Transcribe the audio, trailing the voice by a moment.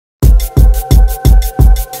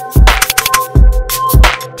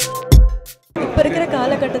இப்போ இருக்கிற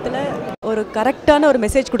காலகட்டத்தில் ஒரு கரெக்டான ஒரு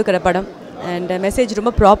மெசேஜ் கொடுக்குற படம் அண்ட் மெசேஜ்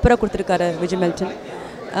ரொம்ப ப்ராப்பராக கொடுத்துருக்காரு விஜய் மில்டன்.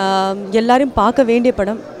 எல்லாரையும் பார்க்க வேண்டிய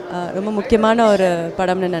படம், ரொம்ப முக்கியமான ஒரு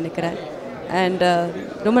படம்னு நினைக்கிறேன். அண்ட்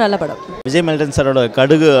ரொம்ப நல்ல படம். விஜய் மில்டன் சாரோட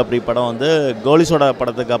கடுகு அப்படி படம் வந்து கோலிசோட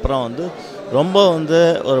படத்துக்கு அப்புறம் வந்து ரொம்ப வந்து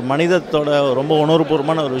ஒரு மனிதத்தோட ரொம்ப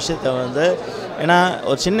உணர்வுபூர்வமான ஒரு விஷயத்தை வந்து, ஏன்னா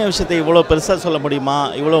ஒரு சின்ன விஷயத்தை இவ்வளோ பெருசாக சொல்ல முடியுமா,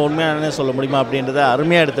 இவ்வளோ உண்மையான சொல்ல முடியுமா அப்படின்றத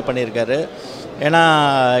அருமையாக எடுத்து பண்ணியிருக்காரு. ஏன்னா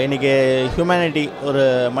இன்றைக்கி ஹியூமனிட்டி, ஒரு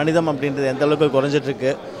மனிதம் அப்படின்றது எந்த அளவுக்கு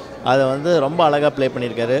குறைஞ்சிட்ருக்கு, அதை வந்து ரொம்ப அழகாக ப்ளே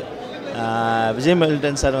பண்ணியிருக்காரு. விஜய்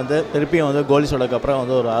மில்டன் சார் வந்து திருப்பியும் வந்து கோலிசோடக்கு அப்புறம்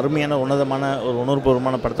வந்து ஒரு அருமையான உன்னதமான ஒரு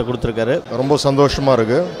உணர்வுபூர்வமான படத்தை கொடுத்துருக்காரு. ரொம்ப சந்தோஷமாக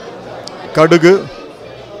இருக்குது.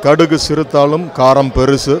 கடுகு சிறுத்தாலும் காரம்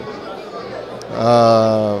பெருசு.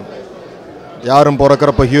 யாரும்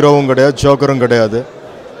பிறக்கிறப்ப ஹீரோவும் கிடையாது, ஜோக்கரும் கிடையாது.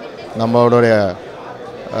 நம்மளுடைய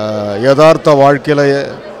யதார்த்த வாழ்க்கையில்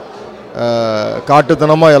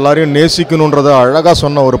காட்டுத்தனமாக எல்லாரையும் நேசிக்கணுன்றதை அழகாக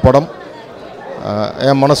சொன்ன ஒரு படம்.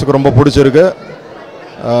 என் மனசுக்கு ரொம்ப பிடிச்சிருக்கு.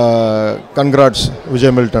 Congrats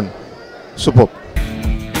Vijay Milton, super.